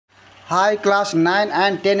Hi class 9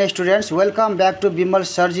 and 10 students, welcome back to Bimal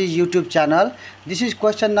Sirji YouTube channel. This is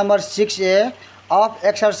question number 6A of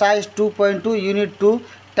exercise 2.2 unit 2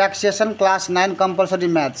 taxation class 9 compulsory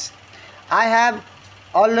maths. I have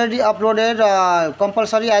already uploaded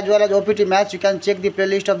compulsory as well as OPT maths. You can check the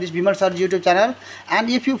playlist of this Bimal Sirji YouTube channel, and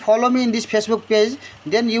if you follow me in this Facebook page,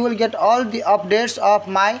 then you will get all the updates of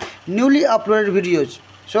my newly uploaded videos.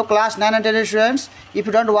 So class 9 and 10 students, if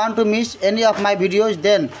you don't want to miss any of my videos,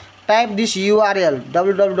 then type this URL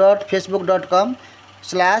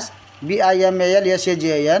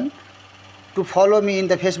www.facebook.com/BIMALSAJAN to follow me in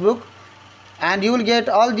the Facebook, and you will get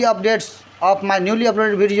all the updates of my newly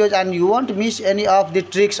uploaded videos, and you won't miss any of the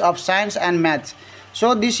tricks of science and maths.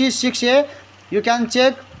 So this is 6A. You can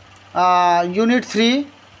check unit 3.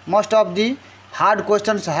 Most of the hard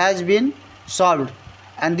questions has been solved,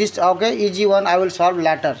 and this easy one I will solve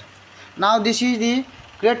later. Now this is the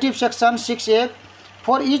creative section 6A.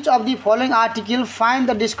 For each of the following article, find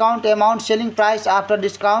the discount amount, selling price after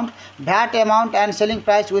discount, VAT amount and selling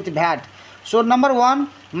price with VAT. So number 1,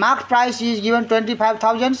 marked price is given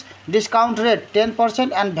 25,000, discount rate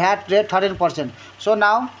 10% and VAT rate 13%. So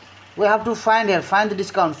now we have to find the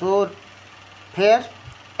discount. So here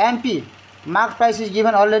MP, marked price is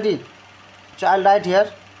given already. So I'll write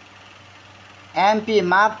here MP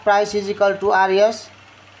marked price is equal to RS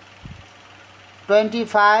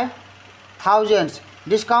 25,000.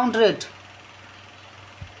 Discount rate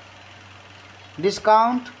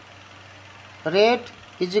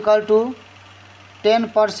is equal to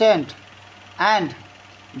 10% and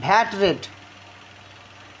VAT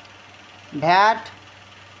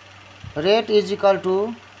rate is equal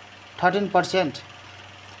to 13%.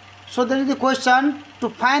 So there is the question to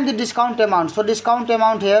find the discount amount. So discount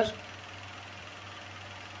amount here,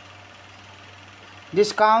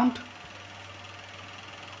 discount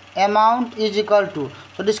amount is equal to,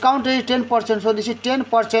 so discount rate is 10%, so this is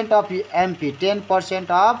 10% of MP, 10%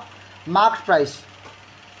 of marked price,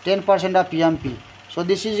 10% of MP. So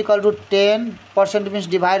this is equal to 10% means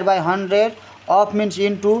divided by 100, of means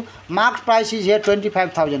into, marked price is here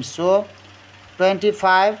 25,000, so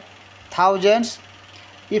 25,000.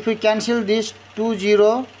 If we cancel this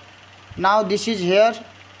 20, now this is here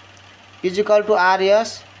is equal to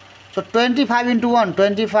RS, so 25 into 1,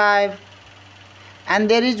 25, and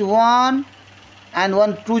there is 1 and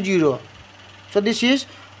 120, so this is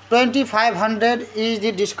 2500 is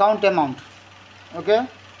the discount amount. Okay,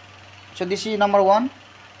 so this is number 1.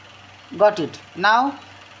 Got it. Now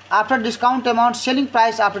after discount amount, selling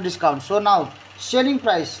price after discount. So now selling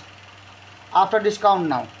price after discount,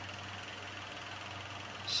 now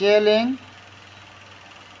selling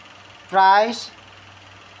price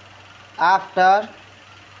after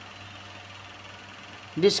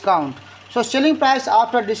discount. So selling price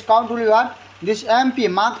after discount will be what? This MP,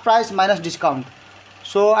 marked price minus discount.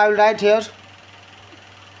 So I will write here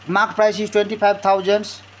marked price is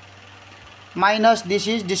 25,000 minus this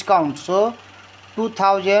is discount, so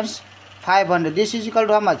 2,500. This is equal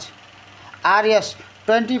to how much? RS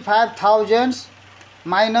 25,000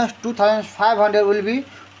 minus 2,500 will be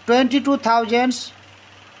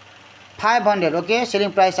 22,500. Okay,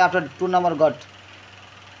 selling price after 2 number got.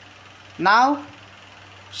 Now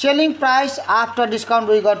selling price after discount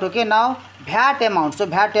we got. Okay, now VAT amount. So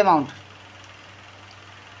VAT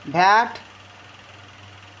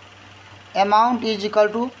amount is equal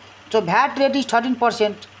to, so VAT rate is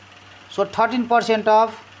 13%, so 13%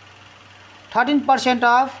 of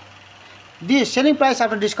this selling price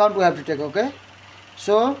after discount we have to take. Okay,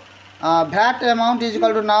 so VAT amount is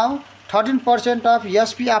equal to now 13% of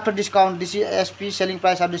SP after discount. This is SP, selling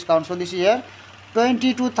price after discount, so this is here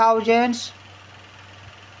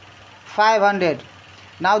 22,500.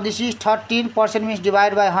 Now this is 13% means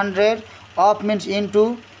divided by 100, of means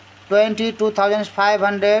into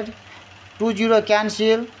 22,500, 20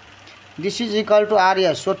 cancel, this is equal to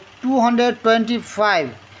RS, so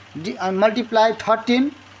 225 multiply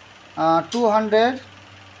 13,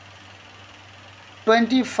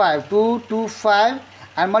 225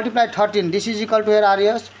 and multiply 13, this is equal to here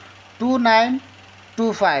RS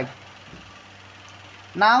 2925.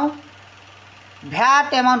 Now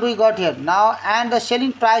VAT amount we got here now, and the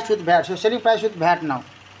selling price with VAT. So selling price with VAT, now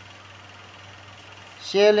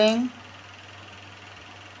selling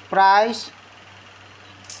price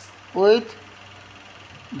with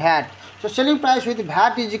VAT. So selling price with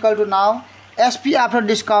VAT is equal to now SP after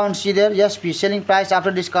discount. See there, SP, selling price after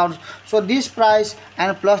discount. So this price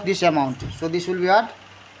and plus this amount, so this will be what?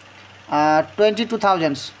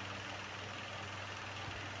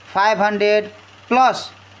 22,500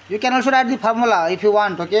 plus, you can also write the formula if you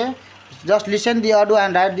want. Okay, just listen the audio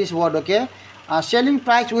and write this word. Okay, selling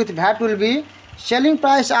price with VAT will be selling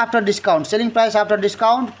price after discount. Selling price after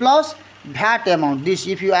discount plus VAT amount. This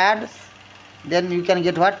if you add, then you can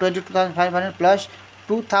get what? 22,500 plus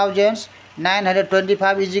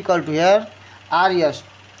 2,925 is equal to here RS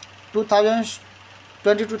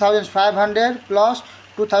 22,500 plus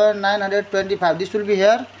 2,925. This will be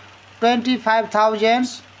here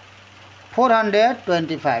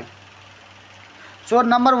 25,425. So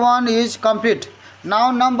number 1 is complete.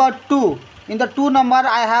 Now number 2. In the 2 number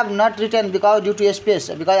I have not written because due to space,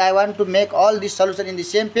 because I want to make all this solution in the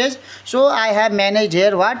same page. So I have managed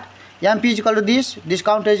here what? MP is equal to this,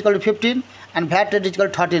 discount rate is equal to 15 and VAT rate is equal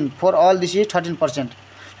to 13. For all this is 13%.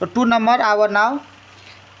 So 2 number our now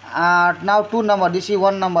 2 number, this is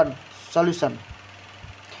 1 number solution.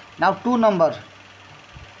 Now 2 number.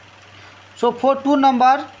 So for 2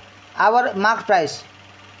 number our mark price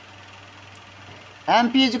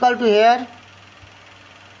MP is equal to here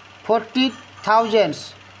 40,000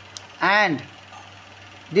 and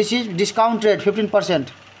this is discount rate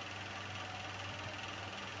 15%.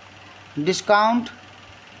 Discount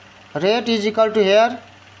rate is equal to here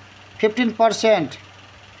 15%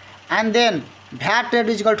 and then VAT rate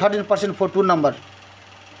is equal to 13% for 2 number.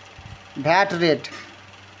 VAT rate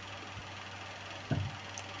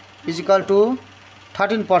is equal to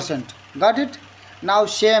 13%. Got it? Now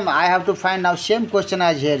same I have to find now same question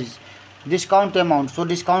as here is discount amount. So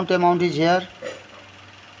discount amount is here.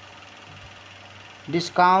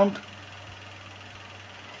 Discount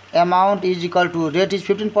amount is equal to rate is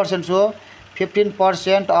 15%. So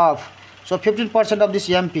 15% of. So 15% of this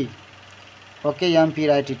MP. Okay, MP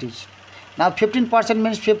right it is. Now 15%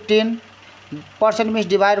 means 15% means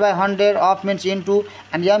divide by 100, off means into,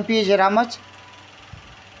 and MP is here how much?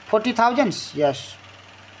 40,000. Yes.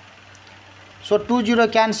 So 20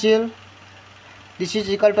 cancel. This is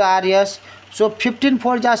equal to RS. So 15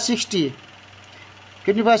 for just 60.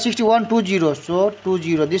 15 by 61 20. So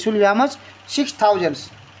 20. This will be how much? 6,000.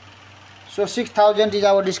 So 6,000 is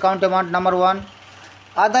our discount amount number 1.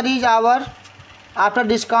 Other is our after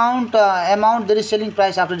discount amount. There is selling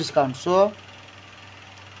price after discount. So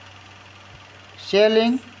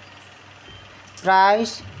selling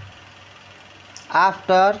price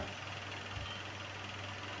after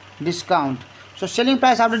discount. So selling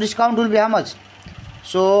price after discount will be how much?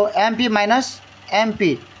 So MP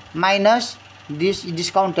minus this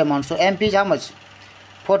discount amount. So MP is how much?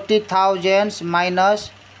 40,000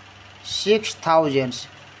 minus 6,000.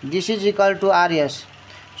 This is equal to RS.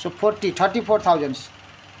 So 34,000.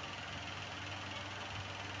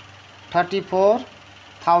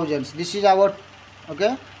 34,000. This is our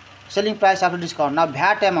okay selling price after discount. Now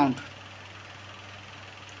VAT amount.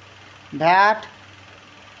 VAT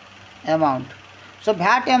amount. So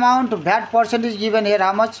VAT amount, VAT percent is given here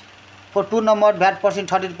how much? For 2 number VAT percent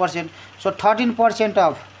 13%. So 13%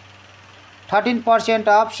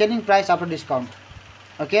 of selling price after discount.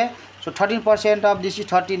 Okay. So 13% of this is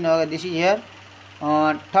 13. This is here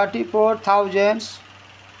 34,000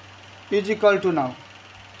 is equal to now.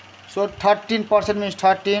 So 13% means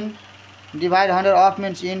 13 divide 100 off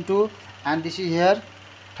means into, and this is here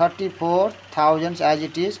 34,000 as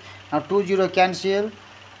it is. Now 20 cancel.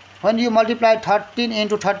 When you multiply 13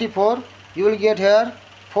 into 34, you will get here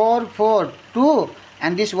 442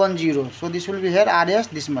 and this 10. So this will be here RS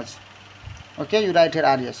this much. Okay, you write here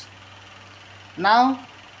RS. Now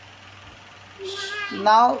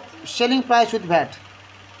selling price with VAT.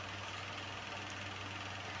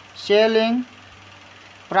 Selling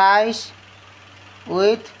price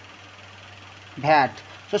with VAT.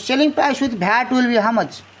 So selling price with VAT will be how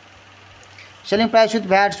much? Selling price with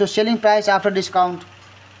VAT. So selling price after discount.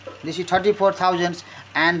 This is 34,000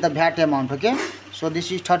 and the VAT amount. Okay. So this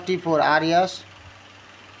is 34 RS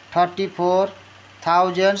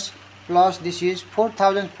 34,000 plus this is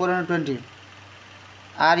 4,420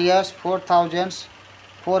 RS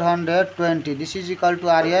 4,420. This is equal to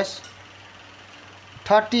RS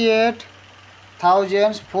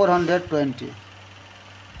 38,420.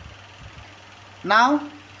 Now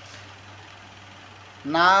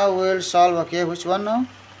we will solve. Okay, which one now?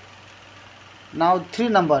 Now 3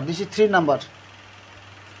 number. This is 3 number.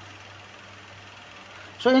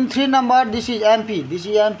 So in 3 number this is MP. This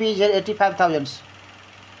is MP is here 85,000.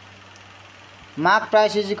 Mark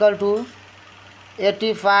price is equal to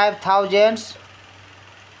 85,000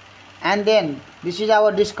 and then this is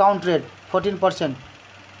our discount rate 14%.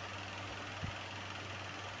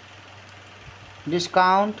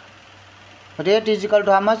 Discount rate is equal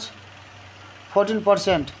to how much?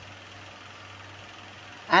 14%.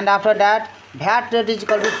 And after that VAT rate is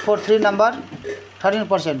equal to for 3 number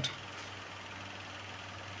 13%.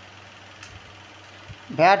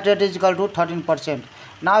 VAT rate is equal to 13%.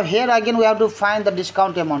 Now here again we have to find the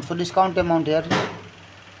discount amount. So discount amount here,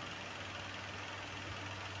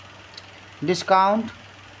 discount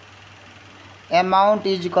amount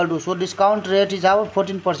is equal to, so discount rate is our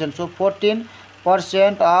 14%. So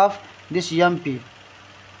 14% of this MP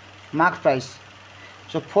market price.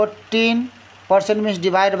 So 14% means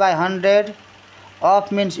divided by 100,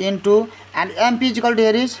 off means into, and MP is equal to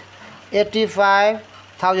here is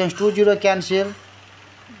 85,000. 20 cancel.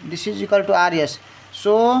 This is equal to RS.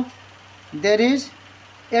 So there is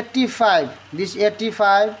 85. This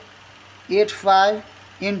 85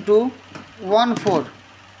 into 14.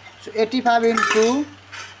 So 85 into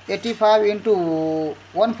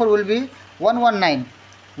 14 will be 119.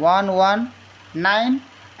 119,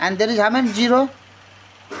 and there is how many 0?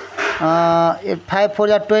 5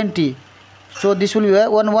 4 are 20. So this will be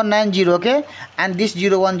 1190. Okay, and this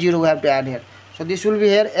 010 we have to add here. So this will be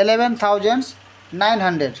here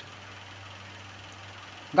 11,900.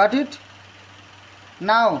 Got it?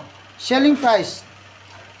 Now selling price.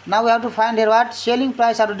 Now we have to find here what? Selling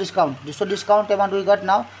price after discount. So discount amount we got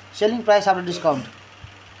now. Selling price after discount.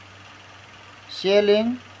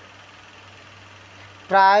 Selling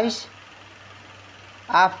price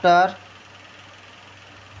after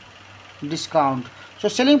discount. So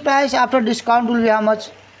selling price after discount will be how much?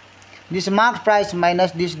 This marked price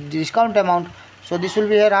minus this discount amount. So this will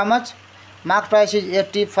be here how much? Marked price is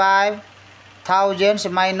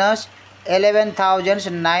 85,000 minus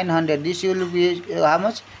 11,900. This will be how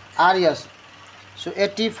much? RS. So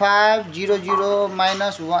 8500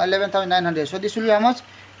 minus 11,900. So this will be how much?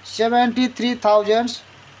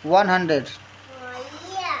 73,100.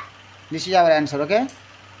 This is our answer. Okay.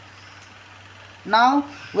 Now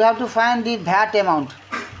we have to find the VAT amount.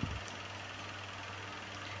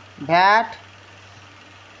 VAT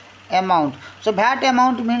amount. So VAT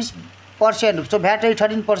amount means percent. So VAT is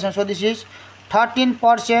 13%. So this is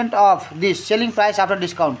 13% of this selling price after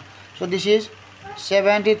discount. So this is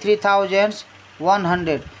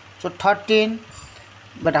 73,100. So 13.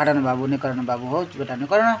 बेटा हटाना बाबू, नहीं करना बाबू, हो बेटा नहीं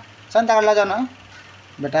करना, संता कर ला जाना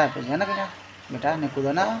बेटा, है ना बेटा नहीं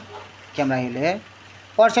कूदो ना, कैमरा हिले.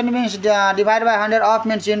 Percent means divide by 100, off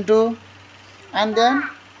means into, and then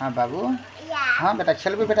हाँ बाबू, हाँ बेटा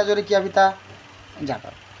खेल भी बेटा जोरी किया बीता जा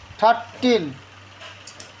पर 13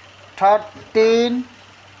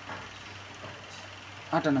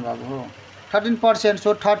 हटाना बाबू हो 13%.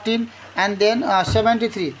 So 13 and then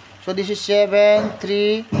 73. So this is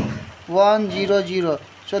 73100.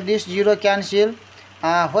 So this 0 cancel.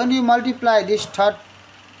 When you multiply this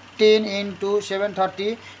 13 into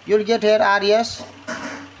 730, you will get here RS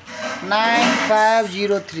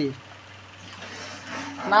 9503.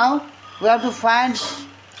 Now we have to find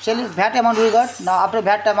selling VAT amount we got. Now after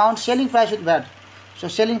VAT amount, selling price with VAT. So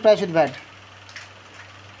selling price with VAT.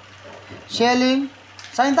 Selling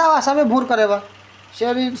संता सब भूर करेगा.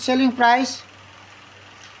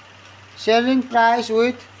 Selling price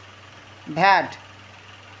with VAT.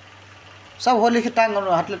 सब होली के टांग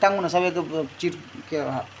हाथले टांगो ना सब एक चीर के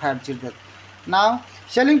फैट चीर दे. Now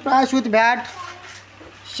selling price with VAT.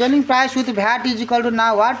 Selling price with VAT is equal to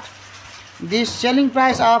now what? This selling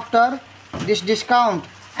price after this discount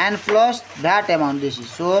and plus VAT amount. This is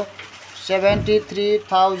so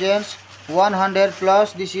 73,100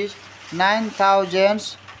 plus this is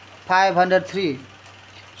 9,503.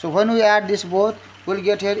 So when we add this both, we'll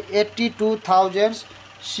get here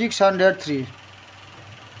 82,603.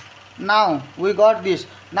 Now we got this.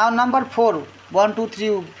 Now number 4, 1 2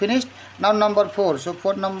 3 finished. Now number 4. So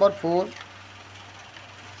for number 4,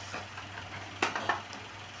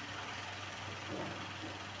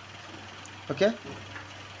 okay,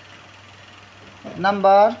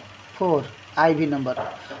 number 4 IV number.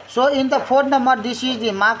 So in the 4th number, this is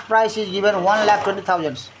the marked price is given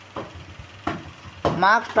 1,20,000.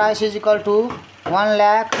 Marked price is equal to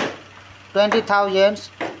 1,20,000,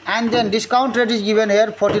 and then discount rate is given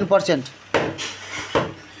here 14%.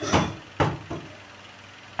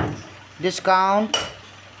 Discount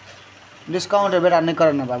rate बेटा नहीं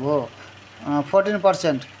करना बाबू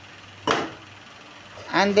 14%,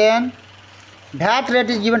 and then VAT rate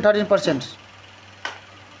is given 13%.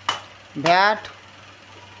 VAT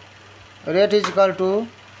rate is equal to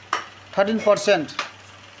 13%.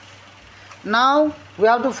 Now we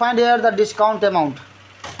have to find here the discount amount.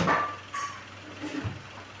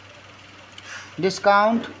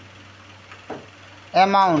 Discount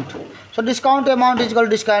amount. So discount amount is equal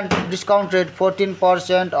to discount rate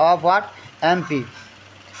 14% of what? MP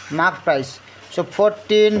marked price. So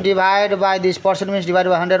 14 divided by this percent means divided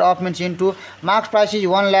by 100, off means into. Marked price is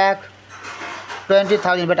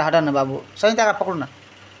 1,20,000. बेटा हटा ना बाबू, सही तरह पकड़ो ना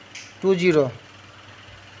 20.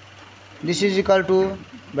 this is equal to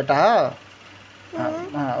beta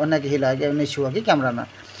camera na.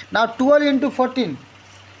 Now 12 into 14,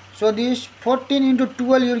 so this 14 into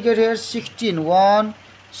 12 you will get here 16, 1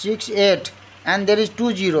 6 8, and there is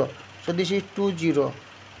 20, so this is 20,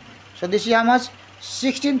 so this is how much?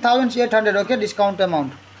 16,800. okay, discount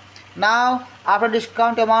amount. Now after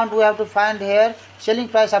discount amount we have to find here selling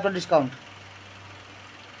price after discount.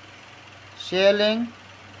 Selling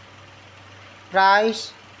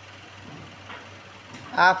price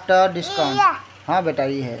after discount. हाँ बेटा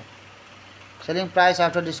ये है selling price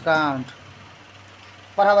after discount.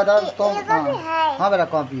 पढ़ा बताओ तुम. हाँ बेटा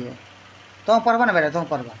copy है तुम पढ़वा ना बेटा तुम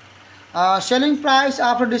पढ़वा. Selling price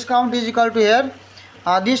after discount is equal to hair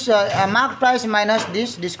this mark price minus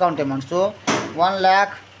this discount amount. So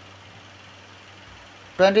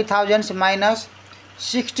 1,20,000 minus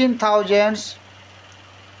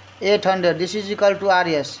 16,800. this is equal to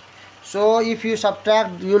RS. so if you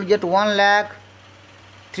subtract you will get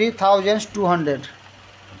 1,03,200.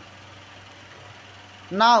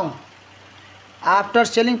 now after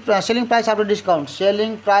selling price after discount,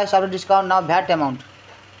 now VAT amount.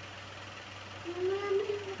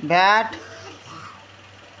 VAT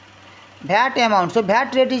amount. so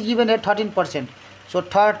VAT rate is given at 13%. so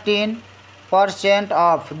 13%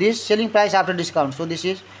 of this selling price after discount. so this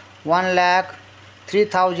is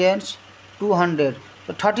 1,03,200.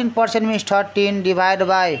 so 13% means 13 divided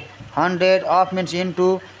by 100 of means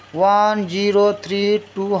into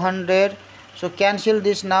 1,03,200. so cancel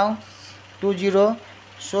this now 20.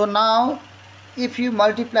 so now if you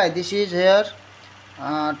multiply, this is here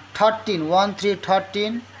 13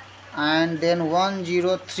 13 and then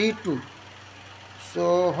 1,032.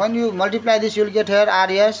 so when you multiply this you will get here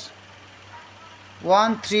RS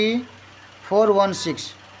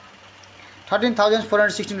 1,3416.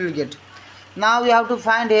 13,416 you will get. now we have to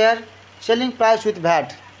find here selling price with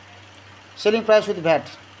VAT.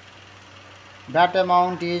 VAT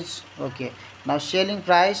amount is okay. Now selling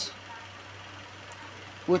price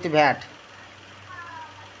with VAT.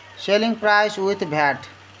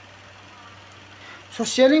 So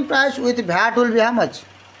selling price with VAT will be how much?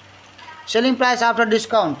 Selling price after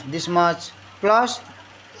discount this much plus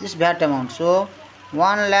this VAT amount. so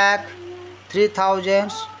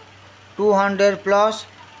 1,03,200 plus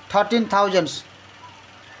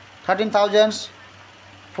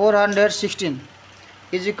 13,416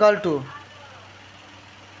 is equal to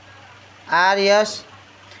RS.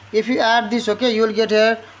 if you add this, okay, you will get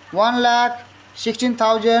here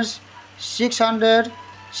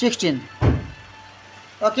 1,16,616.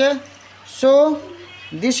 okay, so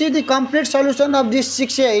this is the complete solution of this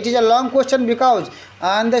 6A. it is a long question because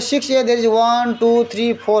on the 6A there is 1 2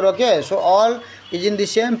 3 4. okay, so all is in the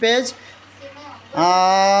same page.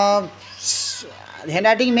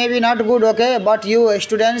 Handwriting may be not good, okay, but you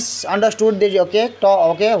students understood this, okay,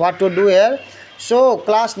 okay, what to do here. so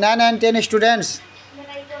class 9 and 10 students,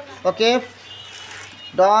 okay,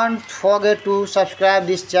 don't forget to subscribe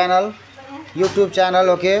this channel, YouTube channel,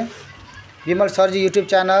 okay, Vimal Sarji YouTube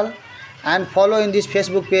channel, and follow in this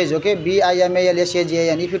Facebook page, okay,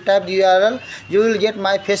 BIMALSAJAN. if you type the URL you will get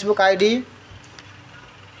my Facebook ID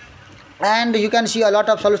and you can see a lot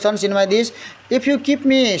of solutions in my this. if you keep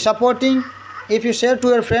me supporting, if you share to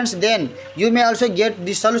your friends, then you may also get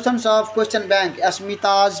the solutions of question bank,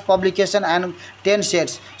 Asmita's publication and 10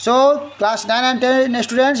 sets. so class 9 and 10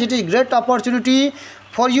 students, it is great opportunity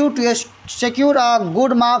for you to secure a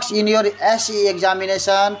good marks in your SE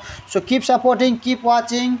examination. so keep supporting, keep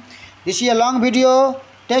watching. This is a long video.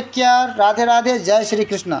 Take care. Radhe Radhe. Jai Shri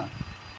Krishna.